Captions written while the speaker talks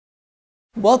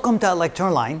Welcome to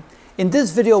ALGEBRA. In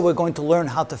this video, we're going to learn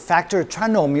how to factor a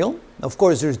trinomial. Of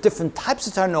course, there's different types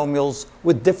of trinomials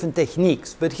with different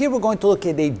techniques, but here we're going to look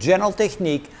at a general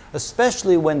technique,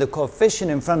 especially when the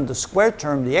coefficient in front of the square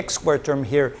term, the x squared term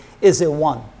here, is a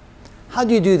 1. How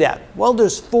do you do that? Well,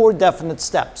 there's 4 definite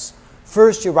steps.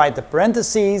 First, you write the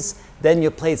parentheses, then you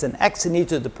place an x in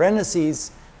each of the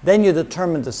parentheses, then you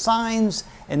determine the signs,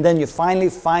 and then you finally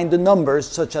find the numbers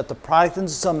such that the product and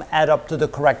the sum add up to the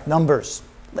correct numbers.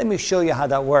 Let me show you how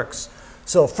that works.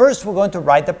 So first we're going to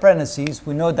write the parentheses.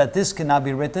 We know that this cannot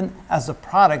be written as a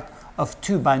product of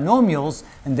 2 binomials,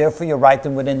 and therefore you write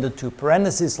them within the 2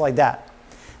 parentheses like that.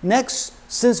 Next,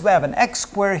 since we have an x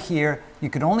squared here, you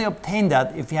can only obtain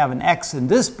that if you have an x in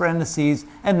this parentheses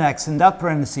and an x in that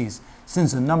parentheses.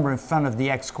 Since the number in front of the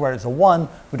x squared is a 1,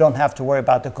 we don't have to worry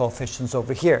about the coefficients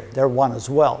over here. They're 1 as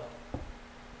well.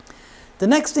 The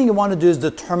next thing you want to do is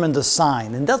determine the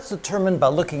sign, and that's determined by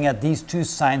looking at these 2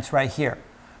 signs right here.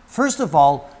 First of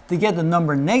all, to get the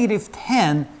number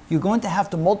 -10, you're going to have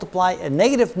to multiply a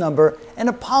negative number and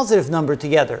a positive number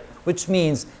together, which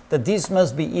means that these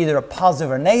must be either a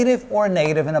positive or a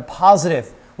negative and a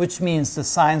positive, which means the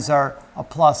signs are a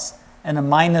plus and a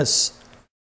minus.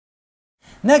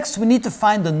 Next, we need to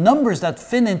find the numbers that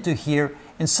fit into here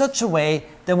in such a way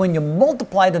that when you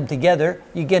multiply them together,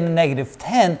 you get a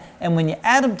 -10, and when you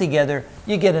add them together,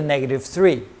 you get a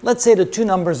 -3. Let's say the 2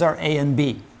 numbers are a and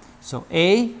b. So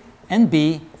a and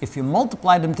b, if you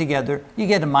multiply them together, you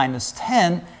get a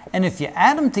 -10, and if you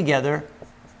add them together,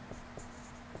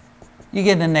 you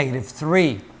get a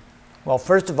 -3. Well,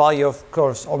 first of all, you of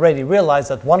course already realize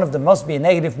that one of them must be a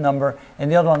negative number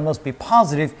and the other one must be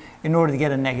positive in order to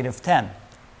get a -10.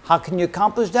 How can you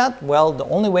accomplish that? Well, the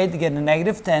only way to get a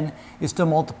 -10 is to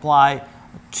multiply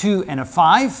 2 and a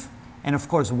 5. And of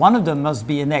course, one of them must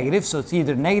be a negative, so it's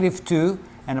either -2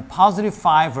 and a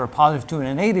 +5 or a +2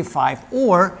 and a -5,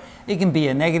 or it can be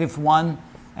a -1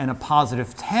 and a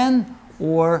 +10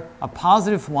 or a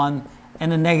 +1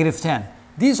 and a -10.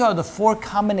 These are the 4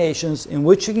 combinations in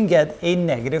which you can get a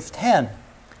 -10.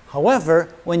 However,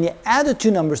 when you add the 2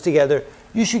 numbers together,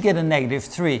 you should get a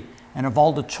 -3. And of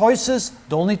all the choices,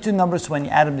 the only 2 numbers when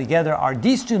you add them together are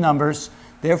these 2 numbers.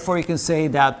 Therefore, you can say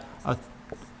that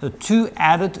the 2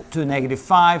 added to a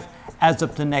 -5 adds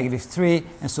up to -3.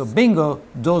 And so bingo,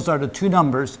 those are the 2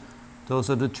 numbers. Those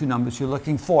are the 2 numbers you're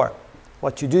looking for.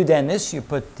 What you do then is you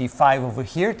put the 5 over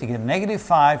here to get a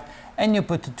 -5, and you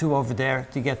put the 2 over there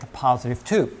to get the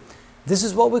 +2. This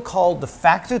is what we call the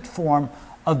factored form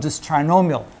of this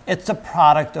trinomial. It's a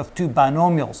product of 2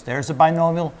 binomials. There's a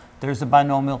binomial, there's a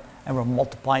binomial, and we're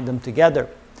multiplying them together.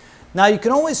 Now you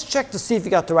can always check to see if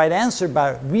you got the right answer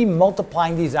by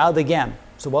re-multiplying these out again.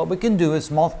 So what we can do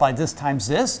is multiply this times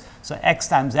this. So x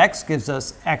times x gives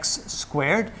us x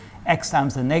squared. X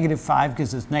times the -5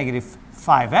 gives us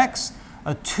 -5x.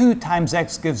 A 2 times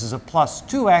x gives us a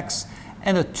 +2x.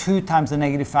 And a 2 times the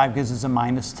 -5 gives us a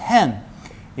 -10.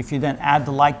 If you then add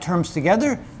the like terms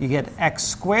together, you get x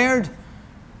squared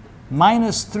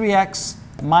minus 3x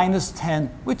minus 10,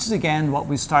 which is again what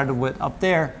we started with up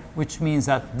there, which means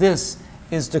that this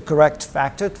is the correct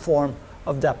factored form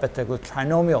of that particular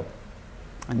trinomial.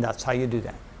 And that's how you do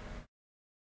that.